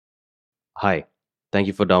Hi, thank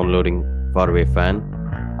you for downloading Faraway Fan.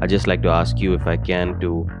 I just like to ask you if I can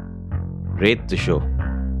to rate the show.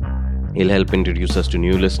 It'll help introduce us to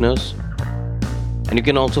new listeners. And you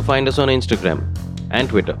can also find us on Instagram and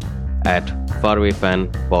Twitter at Faraway Fan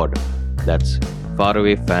Pod. That's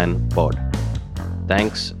Faraway Fan Pod.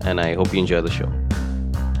 Thanks, and I hope you enjoy the show.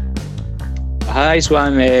 Hi, so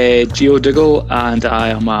I'm Dougall, and I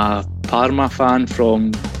am a Parma fan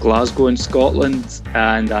from Glasgow in Scotland,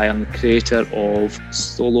 and I am the creator of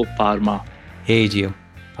Solo Parma. Hey Gio,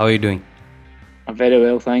 how are you doing? I'm very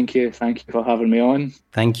well, thank you. Thank you for having me on.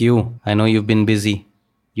 Thank you. I know you've been busy.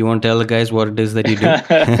 You want to tell the guys what it is that you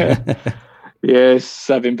do? Yes,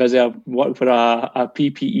 I've been busy. I work for a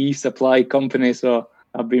PPE supply company, so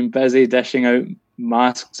I've been busy dishing out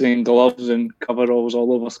masks and gloves and coveralls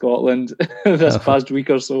all over Scotland this past week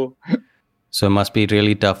or so. So it must be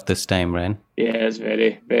really tough this time, right? Yeah, it's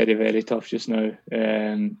very, very, very tough just now.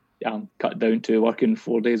 I'm cut down to working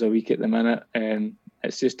 4 days a week at the minute.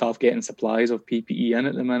 It's just tough getting supplies of PPE in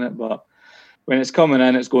at the minute, but when it's coming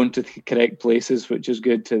in, it's going to the correct places, which is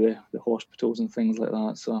good to the hospitals and things like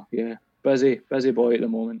that. So yeah, busy boy at the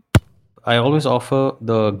moment. I always offer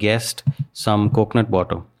the guest some coconut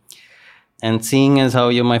water. And seeing as how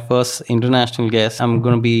you're my first international guest, I'm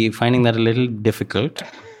going to be finding that a little difficult.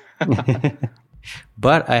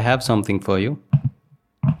 But I have something for you.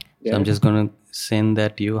 Yeah. So I'm just going to send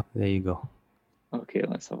that to you. There you go. Okay,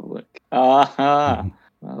 let's have a look. Aha!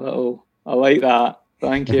 I like that.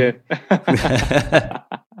 Thank you.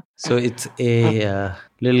 So it's a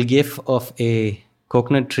little gif of a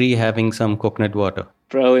coconut tree having some coconut water.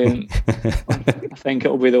 Brilliant. I think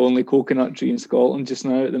it'll be the only coconut tree in Scotland just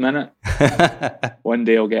now at the minute. One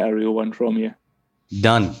day I'll get a real one from you.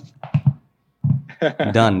 Done.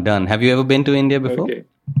 Done. Have you ever been to India before? Okay.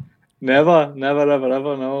 Never,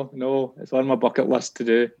 ever, no. It's on my bucket list to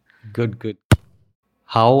do. Good.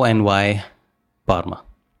 How and why Parma?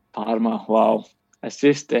 Parma, wow. It's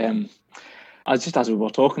just, as we were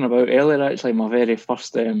talking about earlier, actually, my very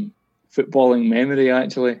first footballing memory,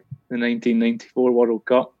 actually, the 1994 World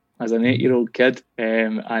Cup as an 8-year-old kid.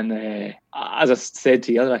 As I said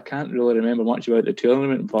to you earlier, I can't really remember much about the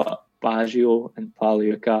tournament, but Baggio and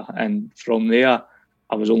Pagliuca, and from there,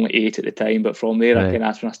 I was only 8 at the time, but from there, Right.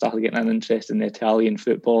 that's when I started getting an interest in the Italian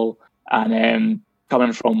football. And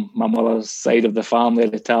coming from my mother's side of the family,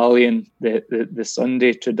 Italian, the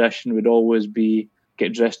Sunday tradition would always be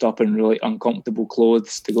get dressed up in really uncomfortable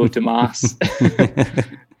clothes to go to mass,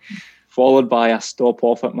 followed by a stop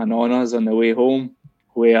off at my nonna's on the way home,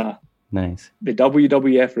 where Nice. the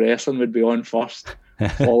WWF wrestling would be on first,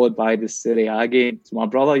 followed by the Serie A game. So my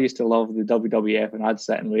brother used to love the WWF, and I'd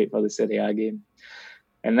sit and wait for the Serie A game.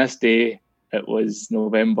 And this day, it was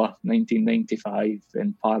November 1995,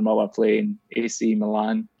 and Parma were playing AC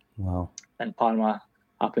Milan. Wow. And Parma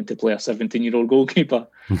happened to play a 17-year-old goalkeeper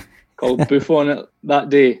called Buffon that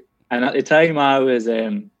day. And at the time,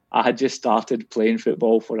 I had just started playing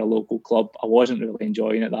football for a local club. I wasn't really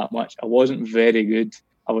enjoying it that much. I wasn't very good.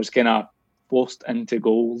 I was kind of forced into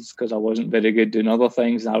goals because I wasn't very good doing other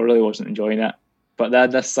things, and I really wasn't enjoying it. But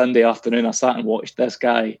then this Sunday afternoon, I sat and watched this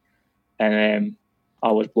guy, and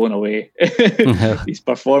I was blown away. His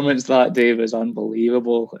performance that day was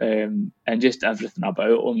unbelievable, and just everything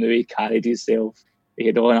about him, the way he carried himself. He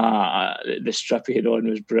had on the strip he had on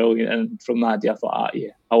was brilliant, and from that day I thought, yeah,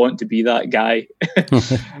 I want to be that guy.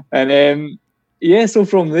 And so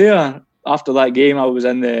from there, after that game, I was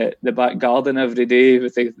in the back garden every day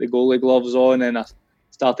with the goalie gloves on, and I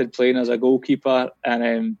started playing as a goalkeeper,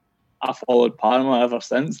 and I followed Parma ever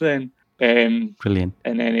since then. Brilliant.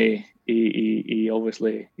 And then he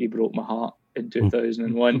obviously broke my heart in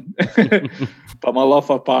 2001. But my love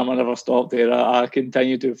for Parma never stopped there. I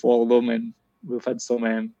continue to follow them, and we've had some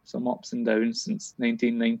ups and downs since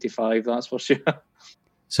 1995, that's for sure.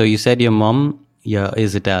 So you said your mom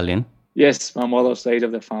is Italian. Yes, my mother's side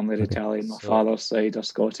of the family are Italian. My father's side are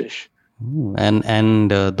Scottish. Ooh,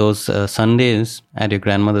 and those Sundays at your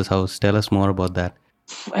grandmother's house, tell us more about that.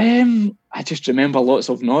 I just remember lots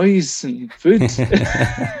of noise and food.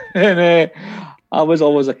 And I was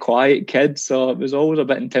always a quiet kid, so it was always a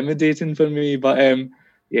bit intimidating for me. But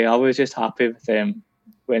I was just happy with them.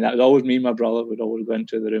 When it was always me and my brother would always go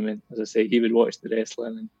into the room, and as I say, he would watch the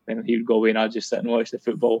wrestling, and then he would go away and I'd just sit and watch the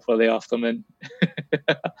football for the afternoon.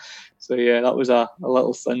 So that was a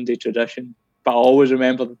little Sunday tradition. But I always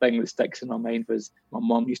remember the thing that sticks in my mind was my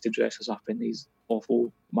mum used to dress us up in these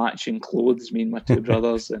awful matching clothes, me and my two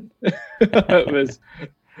brothers, and it was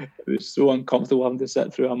so uncomfortable having to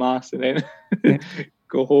sit through a mass and then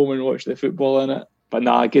go home and watch the football in it.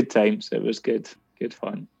 But good times. It was good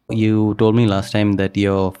fun. You told me last time that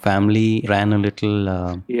your family ran a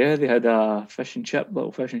little. Yeah, they had a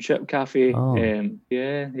little fish and chip cafe. Oh.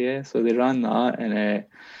 Yeah. So they ran that, and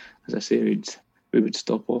as I say, we would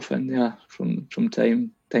stop off in there from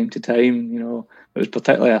time to time. It was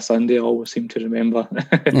particularly a Sunday. I always seem to remember.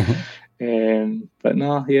 But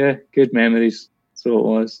no, yeah, good memories. So it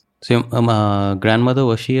was. So your grandmother,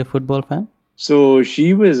 was she a football fan? So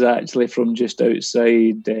she was actually from just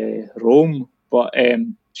outside Rome, but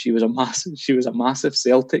she was a massive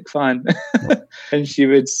Celtic fan, and she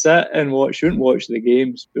would sit and watch. She wouldn't watch the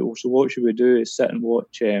games, but also what she would do is sit and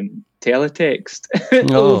watch teletext,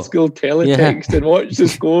 old school teletext, and watch the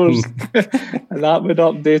scores, and that would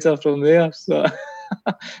update her from there. So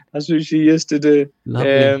that's what she used to do.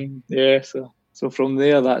 Lovely. So from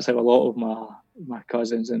there, that's how a lot of my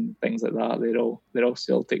cousins and things like that, they're all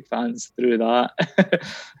Celtic fans through that.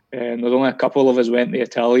 And there's only a couple of us went the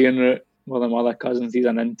Italian route. One of my other cousins, he's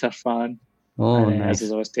an Inter fan. Oh, and, nice.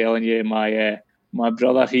 As I was telling you, my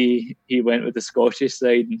brother, he went with the Scottish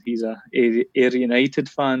side, and he's a Ayr United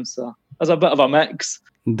fan. So there's a bit of a mix.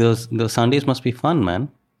 Those Sundays must be fun, man.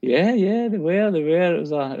 Yeah, they were. It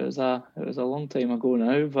was a long time ago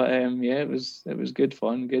now, but it was good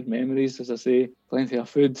fun, good memories. As I say, plenty of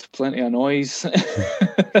food, plenty of noise,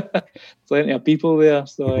 plenty of people there.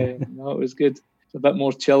 So no, it was good. It's a bit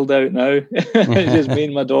more chilled out now. It's just me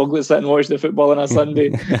and my dog that sit and watch the football on a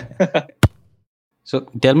Sunday. So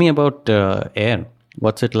tell me about Ayr.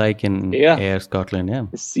 What's it like in Ayr, Scotland? Yeah,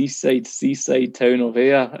 the seaside town of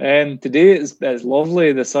Ayr. Today it's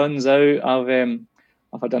lovely. The sun's out.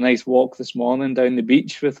 I've had a nice walk this morning down the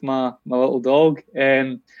beach with my little dog.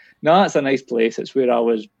 No, it's a nice place. It's where I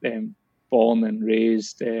was born and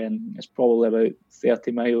raised. It's probably about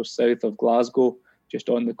 30 miles south of Glasgow, just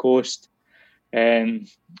on the coast. I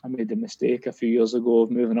made the mistake a few years ago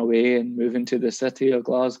of moving away and moving to the city of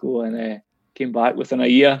Glasgow, and came back within a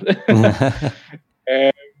year.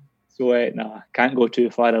 So I can't go too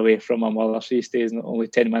far away from my mother. She stays only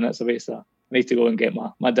 10 minutes away, so I need to go and get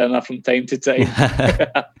my dinner from time to time.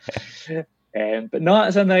 But no,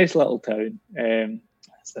 it's a nice little town.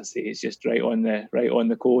 As I say, it's just right on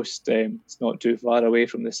the coast. It's not too far away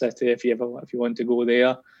from the city if you want to go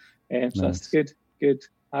there. So that's good.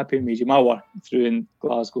 Happy medium. I work through in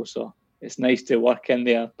Glasgow, so it's nice to work in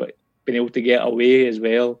there, but being able to get away as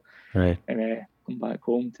well, right? And come back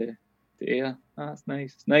home to Ayr. That's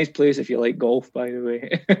nice. It's a nice place if you like golf, by the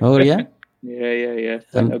way. Oh yeah. Yeah.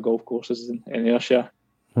 Plenty of golf courses in Ayrshire.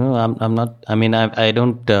 No, I'm not. I mean, I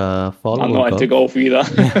don't follow. I'm not into golf either.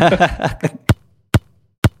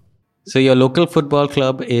 So your local football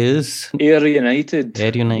club is Ayr United.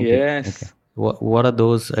 Ayr United. Yes. Okay. What are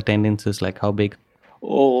those attendances like? How big?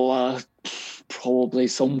 Oh, probably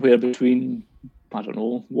somewhere between, I don't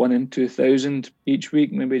know, 1,000 and 2,000 each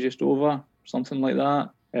week, maybe just over, something like that.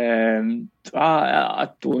 I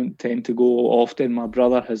don't tend to go often. My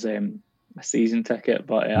brother has a season ticket,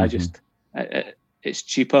 but it's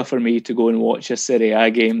cheaper for me to go and watch a Serie A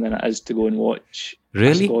game than it is to go and watch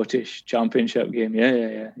a Scottish Championship game.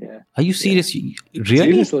 Yeah. Are you serious? Yeah. Really?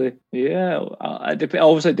 Seriously, yeah.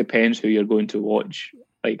 Obviously, it depends who you're going to watch.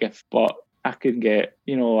 But I could get,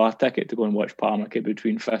 a ticket to go and watch Parma could be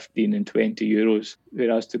between 15 and 20 euros,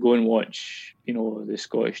 whereas to go and watch, the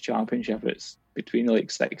Scottish Championship, it's between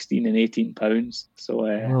 16 and 18 pounds. So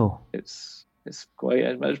it's quite.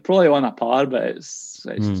 It's probably on a par, but it's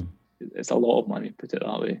a lot of money. Put it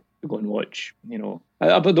that way. To go and watch,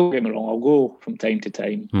 But don't get me wrong, I'll go from time to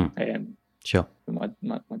time. Sure. My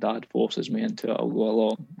dad forces me into it. I'll go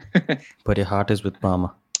along. But your heart is with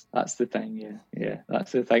Parma. That's the thing, yeah.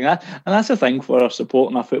 That's the thing. And that's the thing for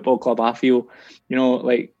supporting a football club. I feel,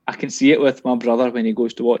 I can see it with my brother when he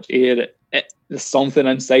goes to watch Ayr. There's something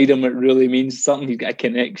inside him that really means something. He's got a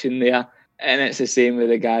connection there. And it's the same with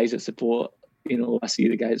the guys that support, I see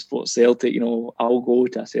the guys that support Celtic, I'll go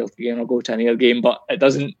to a Celtic game, I'll go to an Ayr game, but it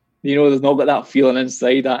doesn't, there's not got that feeling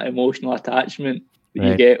inside, that emotional attachment that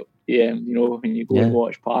you get, when you go and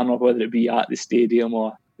watch Parma, whether it be at the stadium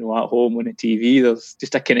or at home on the TV. There's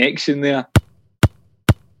just a connection there.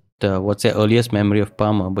 What's your earliest memory of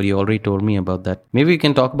Parma? But you already told me about that. Maybe we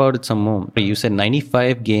can talk about it some more. You said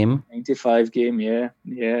 95 game. 95 game, yeah.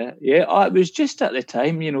 It was just at the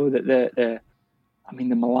time, that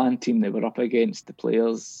the Milan team they were up against, the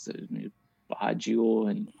players, Baggio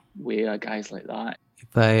and Weah, guys like that.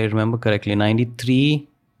 If I remember correctly, 93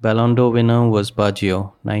 Ballon d'Or winner was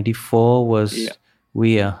Baggio. 94 was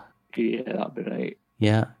Weah. Yeah, that'd be right.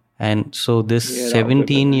 Yeah, and so this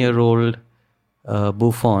 17-year-old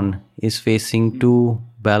Buffon is facing two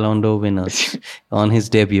Ballon d'Or winners on his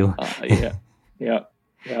debut. Yeah.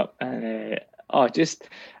 And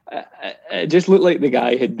it just looked like the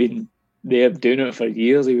guy had been there doing it for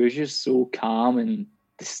years. He was just so calm, and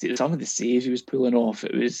some of the saves he was pulling off,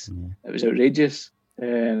 it was outrageous.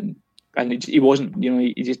 And he wasn't,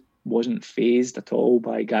 he just wasn't phased at all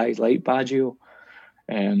by guys like Baggio.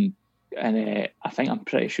 And I'm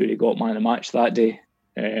pretty sure he got man of the match that day.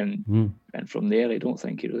 And from there, I don't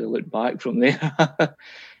think he really looked back from there.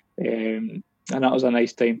 And that was a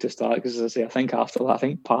nice time to start, because as I say, I think after that, I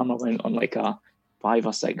think Parma went on like a 5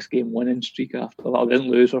 or 6 game winning streak after that. I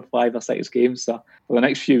didn't lose for 5 or 6 games. So for the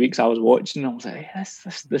next few weeks I was watching, I was like, hey,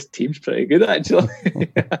 this team's pretty good actually.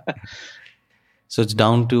 So it's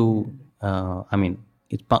down to,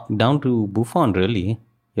 it's down to Buffon really.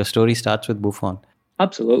 Your story starts with Buffon.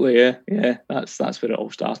 Absolutely, yeah. That's where it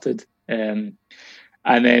all started. And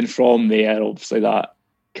then from there, obviously that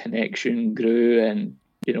connection grew, and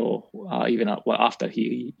even after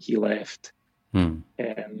he left, it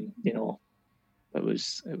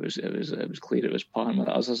was clear it was Parma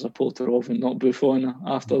that I was a supporter of, and not Buffon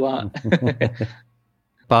after that.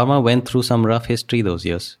 Parma went through some rough history those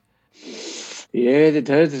years. Yeah, they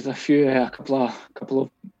did. There's a couple of.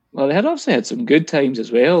 Well, they had obviously had some good times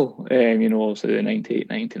as well. Obviously the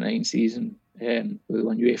 98-99 season, we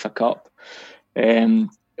won UEFA Cup.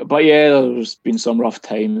 But yeah, there's been some rough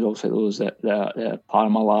times. Obviously, those the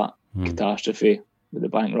Parmalat catastrophe with the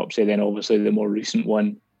bankruptcy. Then obviously the more recent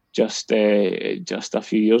one, just a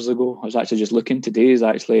few years ago. I was actually just looking today is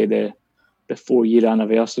actually the 4-year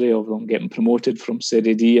anniversary of them getting promoted from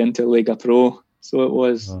Serie D into Lega Pro. So it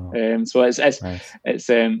was. Wow. So it's nice.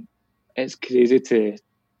 It's crazy to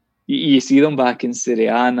you see them back in Serie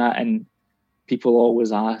A and people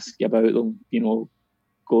always ask you about them.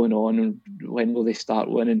 Going on and when will they start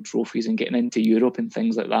winning trophies and getting into Europe and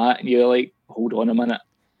things like that, and you're like, hold on a minute,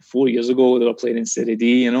 4 years ago they were playing in Serie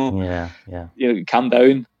D. Calm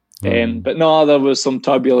down. But no, there was some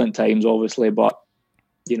turbulent times obviously, but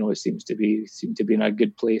it seems to be in a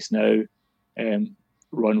good place now,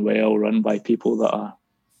 run well, run by people that are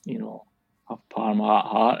have Parma at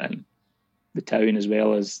heart, and the town as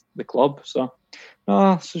well as the club. So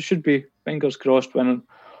it should be, fingers crossed, when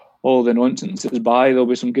all the nonsense is by, there'll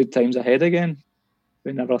be some good times ahead again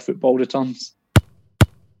whenever football returns.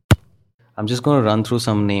 I'm just going to run through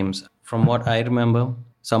some names. From what I remember,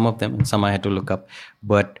 some of them, and some I had to look up,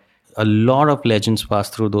 but a lot of legends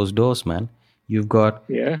passed through those doors, man. You've got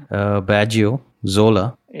Baggio,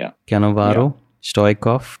 Zola, Cannavaro,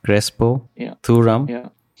 Stoichkov, Crespo, Thuram. Yeah.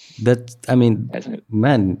 That's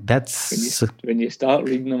when you start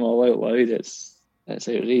reading them all out loud, it's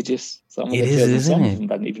outrageous. Some of isn't it?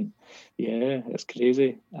 Didn't even. Yeah, it's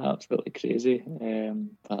crazy, absolutely crazy.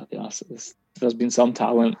 But there's been some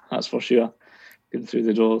talent, that's for sure, going through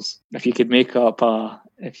the doors. If you could make up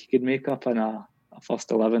in a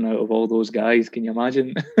first 11 out of all those guys, can you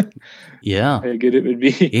imagine? Yeah, how good it would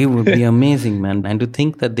be. It would be amazing, man. And to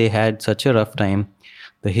think that they had such a rough time,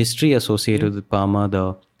 the history associated with Parma,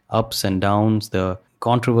 the ups and downs, the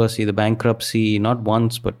controversy, the bankruptcy, not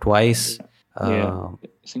once but twice.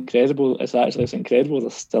 It's incredible. It's incredible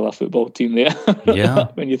there's still a football team there.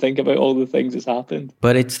 When you think about all the things that's happened.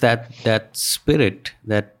 But it's that spirit,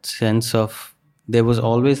 that sense of, there was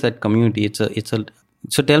always that community. So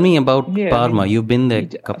tell me about Parma. You've been there a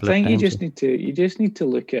couple of times. I think you just need to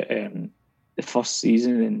look at the first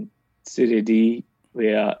season in Serie D,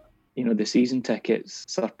 where the season tickets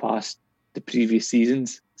surpassed the previous season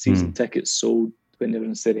tickets sold when they were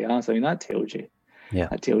in Serie A. So that tells you. Yeah.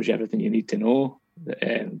 That tells you everything you need to know.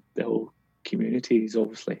 The whole community is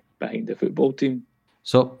obviously behind the football team.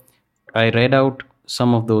 So I read out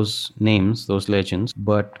some of those names, those legends,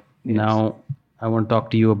 but now I want to talk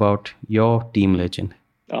to you about your team legend.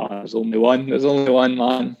 There's only one. There's only one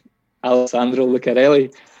man. Alessandro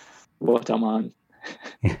Lucarelli. What a man.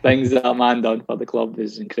 Things that man done for the club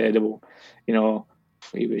is incredible. He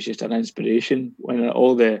was just an inspiration when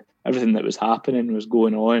everything that was happening was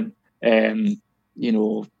going on.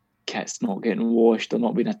 Kits not getting washed, or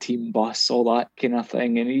not being a team bus, all that kind of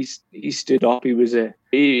thing. And he stood up. He was a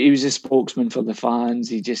spokesman for the fans.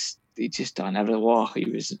 He just done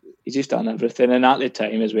everything. He just done everything. And at the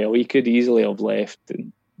time as well, he could easily have left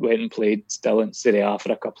and went and played still in Serie A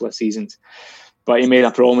for a couple of seasons. But he made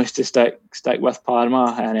a promise to stick with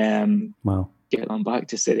Parma and get them back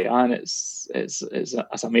to Serie A. And it's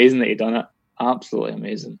amazing that he done it. Absolutely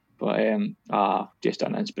amazing. But just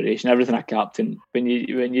an inspiration. Everything a captain. When you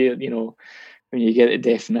get the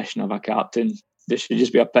definition of a captain, there should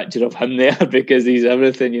just be a picture of him there, because he's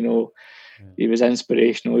everything. He was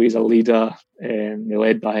inspirational. He's a leader. He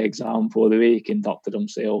led by example. The way he conducted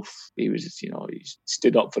himself, he was he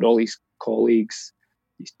stood up for all his colleagues,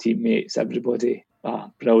 his teammates, everybody.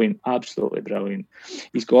 Brilliant, absolutely brilliant.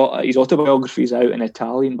 He's got his autobiographies out in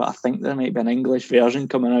Italian, but I think there might be an English version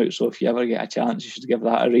coming out. So if you ever get a chance, you should give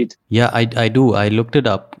that a read. Yeah, I do. I looked it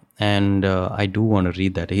up, and I do want to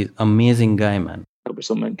read that. He's an amazing guy, man. There'll be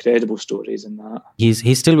some incredible stories in that.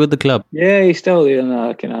 He's still with the club. Yeah, he's still there in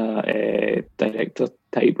a kind of director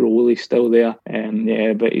type role. He's still there,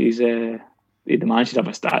 yeah, but he's the man should have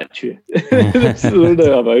a statue. There's no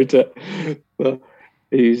doubt about it. But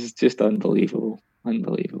he's just unbelievable.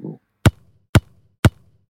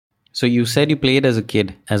 So you said you played as a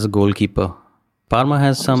kid as a goalkeeper. Parma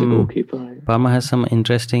has some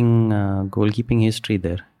interesting goalkeeping history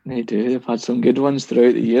there. They do. They've had some good ones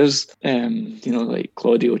throughout the years. Like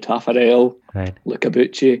Claudio Taffarel, right. Luca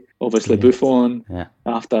Bucci, obviously Buffon. Yeah.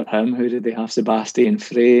 After him, who did they have? Sebastian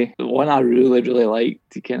Frey. The one I really, really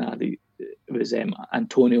liked was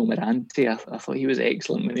Antonio Mirante. I thought he was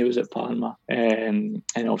excellent when he was at Parma. And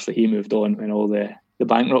obviously he moved on when all the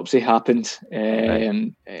bankruptcy happened.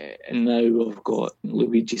 And now we've got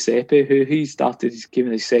Luigi Seppi, who he's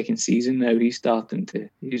given his second season now. He's starting to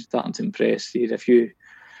impress. He had a few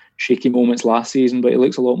shaky moments last season, but he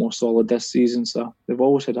looks a lot more solid this season. So they've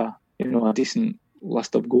always had a decent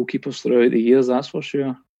list of goalkeepers throughout the years, that's for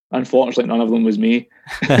sure. Unfortunately, none of them was me.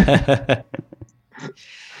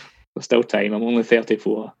 There's still time. I'm only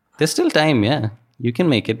 34. There's still time, yeah. You can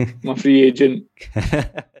make it. I'm a free agent.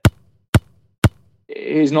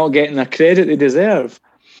 He's not getting the credit they deserve.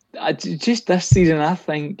 Just this season, I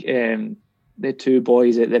think the two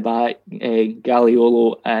boys at the back,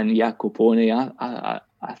 Gagliolo and Jacopone,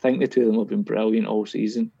 I think the two of them have been brilliant all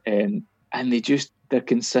season. And they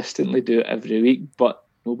consistently do it every week, but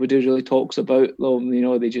nobody really talks about them.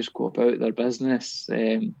 They just go about their business.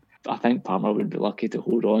 I think Parma would be lucky to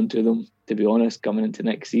hold on to them, to be honest, coming into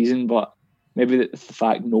next season. But maybe the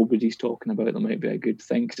fact nobody's talking about them might be a good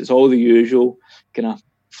thing, because it's all the usual kind of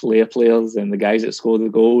flair players and the guys that score the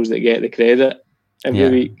goals that get the credit every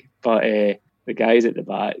week. But the guys at the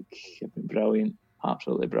back have been brilliant,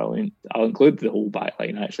 absolutely brilliant. I'll include the whole back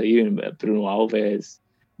line, actually, even Bruno Alves,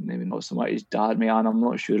 maybe not so much Darmian, I'm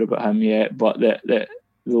not sure about him yet, but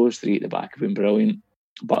those three at the back have been brilliant.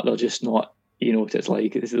 But they're just not, what it's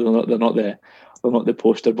like. They're not the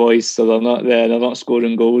poster boys, so they're not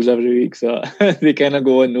scoring goals every week, so they kind of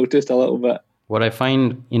go unnoticed a little bit. What I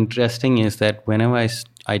find interesting is that whenever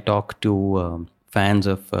I talk to fans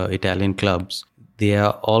of Italian clubs, they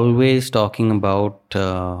are always talking about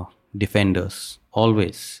defenders.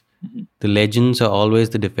 Always. Mm-hmm. The legends are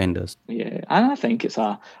always the defenders. Yeah, and I think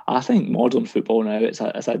modern football now, it's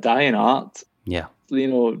a dying art. Yeah.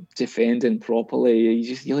 Defending properly.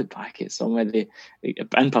 You look back at some of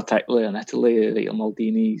in particular in Italy, like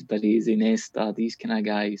Maldinis, Baresi, Nesta, these kind of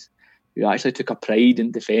guys who actually took a pride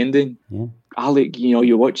in defending. Yeah.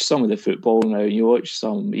 You watch some of the football now, you watch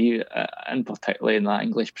some, in particular in that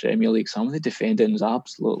English Premier League, some of the defending is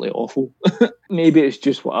absolutely awful. Maybe it's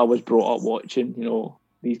just what I was brought up watching,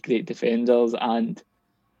 these great defenders, and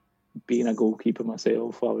being a goalkeeper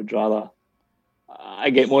myself, I would rather I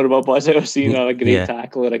get more of a buzz out of seeing a great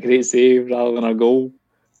tackle or a great save rather than a goal.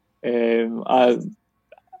 I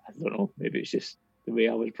don't know, maybe it's just the way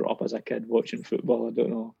I was brought up as a kid watching football, I don't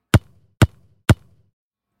know.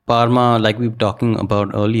 Parma, like we were talking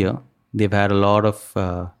about earlier, they've had a lot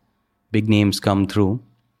of big names come through.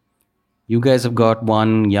 You guys have got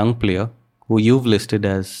one young player who you've listed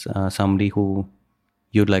as somebody who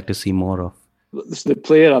you'd like to see more of. The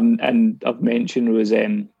player I've mentioned was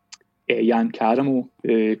Jan Caramo,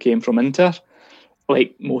 who came from Inter.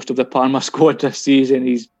 Like most of the Parma squad this season,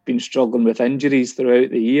 he's been struggling with injuries throughout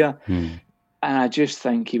the year. And I just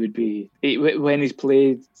think he would be... when he's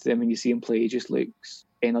played, when you see him play, he just looks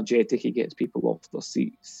energetic. He gets people off their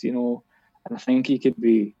seats, And I think he could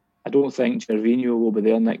be... I don't think Gervinho will be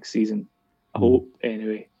there next season. I hope,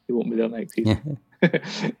 anyway. He won't be there next season.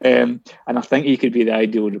 And I think he could be the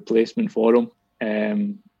ideal replacement for him.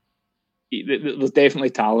 There's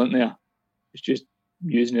definitely talent there. It's just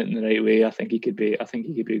using it in the right way. I think he could be a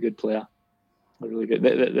good player. Really good.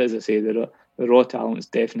 As I say, the raw talent's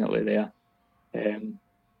definitely there.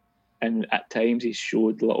 And at times he's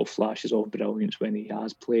showed little flashes of brilliance when he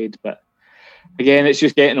has played. But again, it's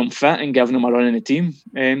just getting him fit and giving him a run in the team.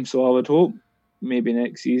 So I would hope maybe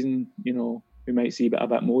next season, we might see a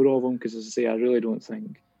bit more of him, because as I say,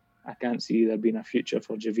 I can't see there being a future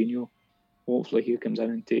for Giovanni. Hopefully he comes in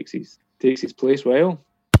and takes his place well.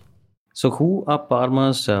 So who are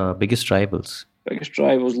Parma's biggest rivals? Biggest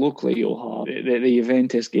rivals locally, you'll have the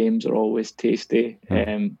Juventus games are always tasty.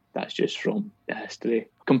 That's just from the history.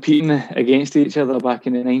 Competing against each other back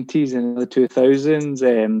in the 90s and the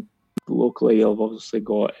 2000s. Locally, you've obviously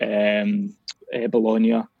got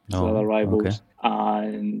Bologna, so other rivals, okay.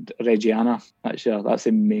 and Reggiana. That's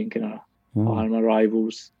the main kind of Parma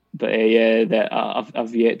rivals. But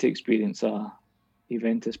I've yet to experience a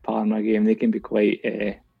Juventus Parma game. They can be quite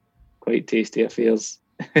tasty affairs.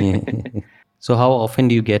 So how often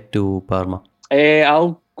do you get to Parma?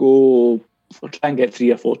 I'll go. I'll try and get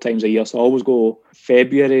 3 or 4 times a year. So I always go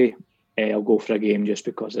February. I'll go for a game just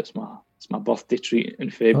because it's my birthday treat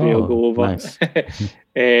in February. I'll go over. Nice.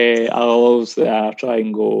 I'll also try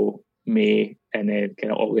and go May and then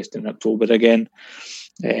kind of August and October again.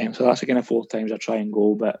 So that's the kind of 4 times I try and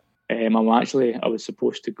go. But I was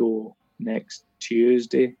supposed to go next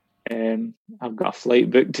Tuesday. I've got a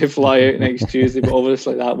flight booked to fly out next Tuesday, but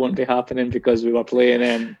obviously that won't be happening because we were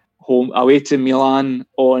playing home away to Milan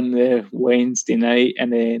on the Wednesday night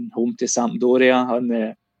and then home to Sampdoria on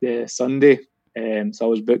the Sunday. So I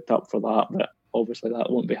was booked up for that, but obviously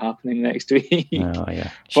that won't be happening next week. Oh,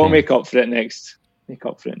 yeah. But I'll make up for it next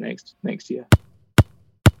year.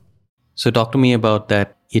 So talk to me about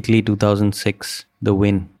that Italy 2006, the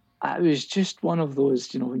win. It was just one of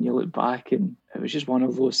those, when you look back, and it was just one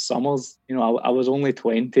of those summers. I was only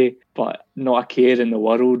 20, but not a care in the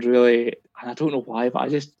world, really. And I don't know why,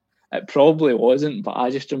 but it probably wasn't, but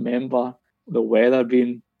I just remember the weather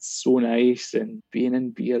being so nice and being in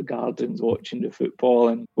beer gardens watching the football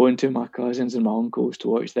and going to my cousins and my uncles to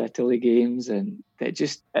watch the Italy games. And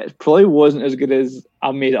it probably wasn't as good as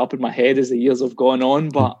I made it up in my head as the years have gone on,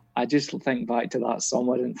 but I just think back to that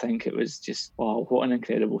summer and think it was just, wow, what an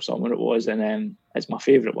incredible summer it was. And it's my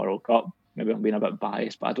favourite World Cup. Maybe I'm being a bit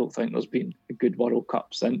biased, but I don't think there's been a good World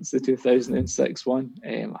Cup since the 2006 one.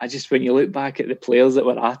 When you look back at the players that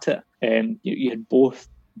were at it, you had both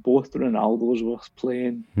Ronaldos were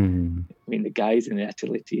playing. I mean, the guys in the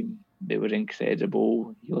Italy team, they were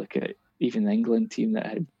incredible. You look at even the England team that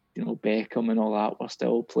had, Beckham and all that were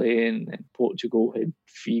still playing, and Portugal had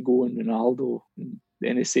Figo and Ronaldo in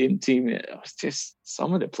the same team. It was just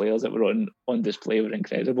some of the players that were on display were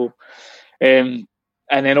incredible. And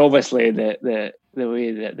then obviously the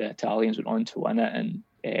way that the Italians went on to win it,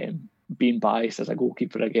 and being biased as a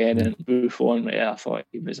goalkeeper again, and Buffon, I thought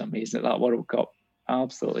he was amazing at that World Cup.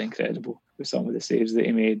 Absolutely incredible with some of the saves that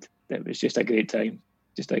he made. It was just a great time.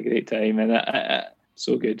 And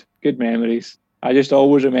so good memories. I just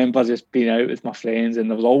always remember just being out with my friends, and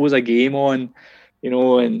there was always a game on,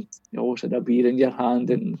 and you always had a beer in your hand,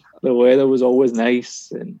 and the weather was always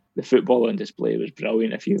nice, and the football on display was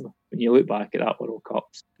brilliant. When you look back at that World Cup,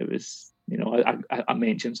 it was, I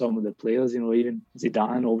mentioned some of the players, even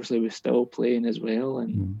Zidane obviously was still playing as well,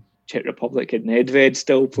 and Czech Republic had Nedved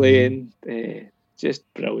still playing.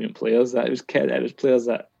 Just brilliant players. It was players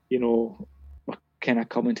that, were kind of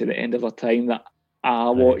coming to the end of their time that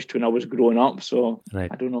I watched when I was growing up. So I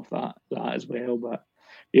don't know if that as well, but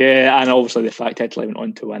yeah, and obviously the fact Italy went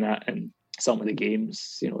on to win it, and some of the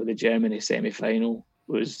games, the Germany semi-final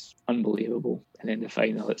was unbelievable, and then the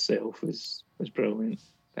final itself was brilliant.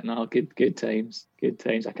 But no, good times.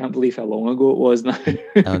 I can't believe how long ago it was now.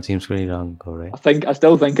 Now it seems pretty long ago, right? I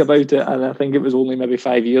still think about it, and I think it was only maybe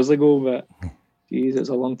 5 years ago, but geez, it's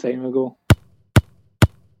a long time ago.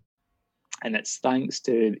 And it's thanks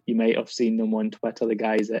to, you might have seen them on Twitter, the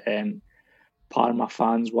guys at Parma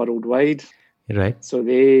Fans Worldwide. Right. So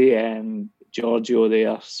they, Giorgio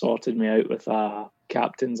there, sorted me out with a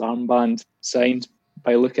captain's armband signed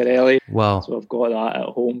by Lucarelli. Wow. So I've got that at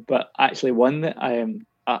home. But actually one that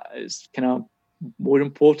is kind of more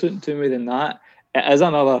important to me than that, it is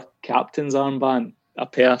another captain's armband, a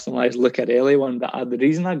personalised Lucarelli one. But the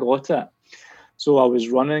reason I got it, so I was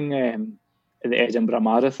running the Edinburgh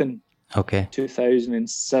Marathon. Okay.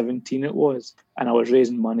 2017 it was, and I was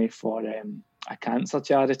raising money for a cancer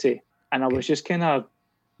charity, and I was just kind of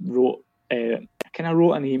wrote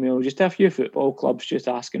an email just to a few football clubs, just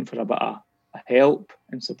asking for a bit of help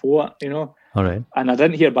and support, All right. And I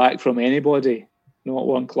didn't hear back from anybody, not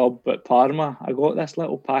one club, but Parma. I got this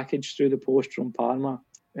little package through the post from Parma,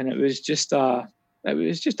 and it was just a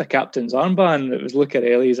captain's armband. It was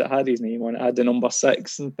Lucarelli's. It had his name on it. It had the number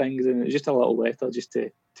 6 and things, and it was just a little letter just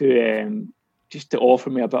to offer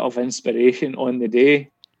me a bit of inspiration on the day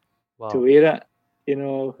to wear it,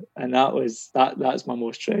 And that's my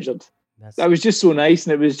most treasured. That was just so nice,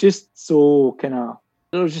 and it was just so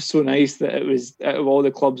it was just so nice that it was, out of all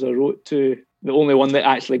the clubs I wrote to, the only one that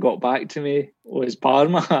actually got back to me was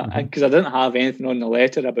Parma, and because I didn't have anything on the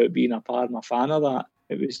letter about being a Parma fan of that.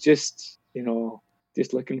 It was just,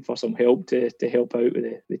 just looking for some help to help out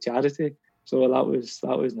with the charity. So that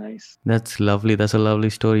was nice. That's lovely. That's a lovely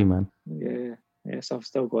story, man. Yeah. Yes, I've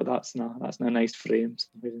still got that's in a nice frame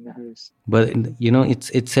somewhere in the house. But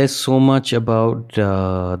it says so much about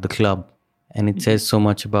the club And it says so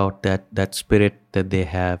much about that spirit that they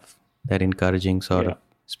have, that encouraging sort of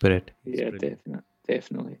spirit. Yeah,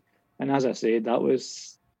 definitely. And as I said, it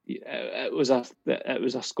was a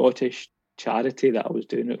Scottish charity that I was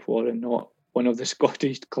doing it for, and not one of the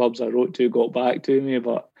Scottish clubs I wrote to got back to me.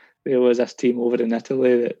 But there was this team over in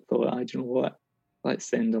Italy that thought, do you know what? Let's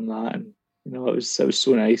send them that, and it was so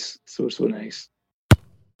nice, so nice.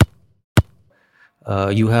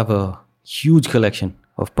 You have a huge collection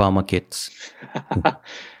of Parma kits.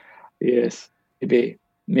 Yes,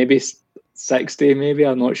 maybe 60, maybe,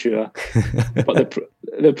 I'm not sure. But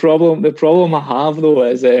the problem I have though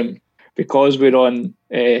is because we're on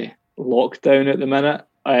lockdown at the minute,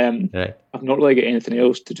 Right. I've not really got anything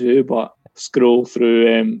else to do but scroll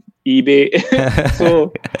through eBay.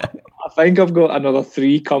 So I think I've got another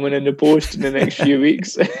 3 coming in the post in the next few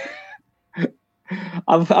weeks.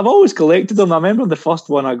 I've always collected them. I remember the first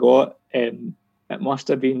one I got, it must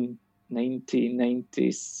have been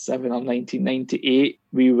 1997 or 1998.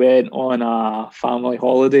 We went on a family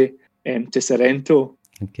holiday to Sorrento.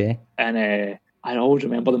 Okay. And I always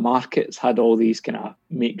remember the markets had all these kind of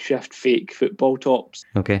makeshift fake football tops.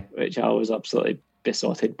 Okay. Which I was absolutely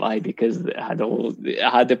besotted by because it had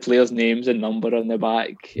the players' names and number on the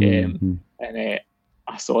back. And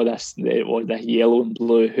I saw the yellow and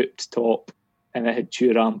blue hooped top, and it had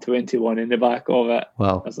Turam 21 in the back of it.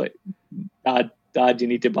 Wow. I was like, Dad, you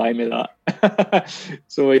need to buy me that.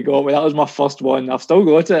 So he got me. That was my first one. I've still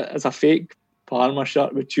got it. It's a fake Parma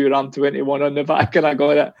shirt with Turam 21 on the back, and I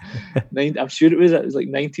got it. I'm sure it was like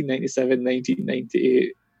 1997,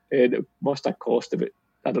 1998. And it must have cost about,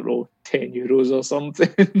 I don't know, €10 or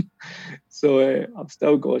something. So I've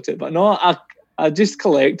still got it. But no, I just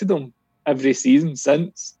collected them every season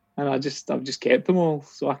since, and I've just kept them all.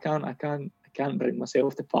 So I can't bring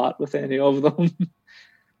myself to part with any of them.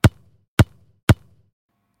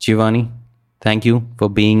 Giovanni, thank you for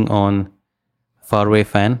being on Faraway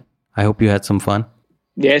Fan. I hope you had some fun.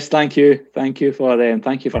 Yes, thank you for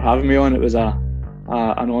having me on. It was an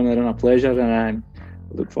honour and a pleasure, and I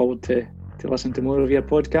look forward to listen to more of your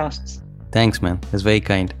podcasts. Thanks, man. That's very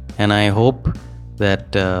kind. And I hope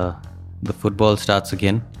that the football starts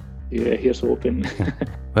again. Yeah, here's hoping.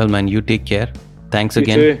 Well, man, you take care. Thanks You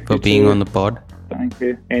again too. for You being too. on the pod. Thank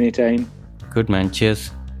you. Anytime. Good, man. Cheers.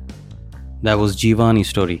 That was Giovanni's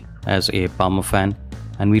story as a Parma fan,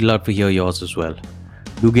 and we'd love to hear yours as well.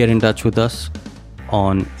 Do get in touch with us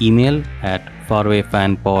on email at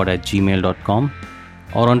farawayfanpod@gmail.com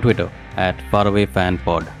or on Twitter at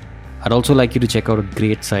farawayfanpod. I'd also like you to check out a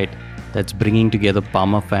great site that's bringing together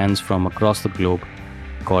Parma fans from across the globe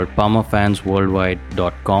called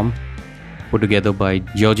parmafansworldwide.com, put together by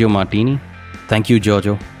Giorgio Martini. Thank you,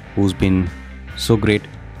 Giorgio, who's been so great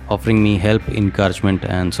offering me help, encouragement,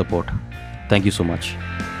 and support. Thank you so much.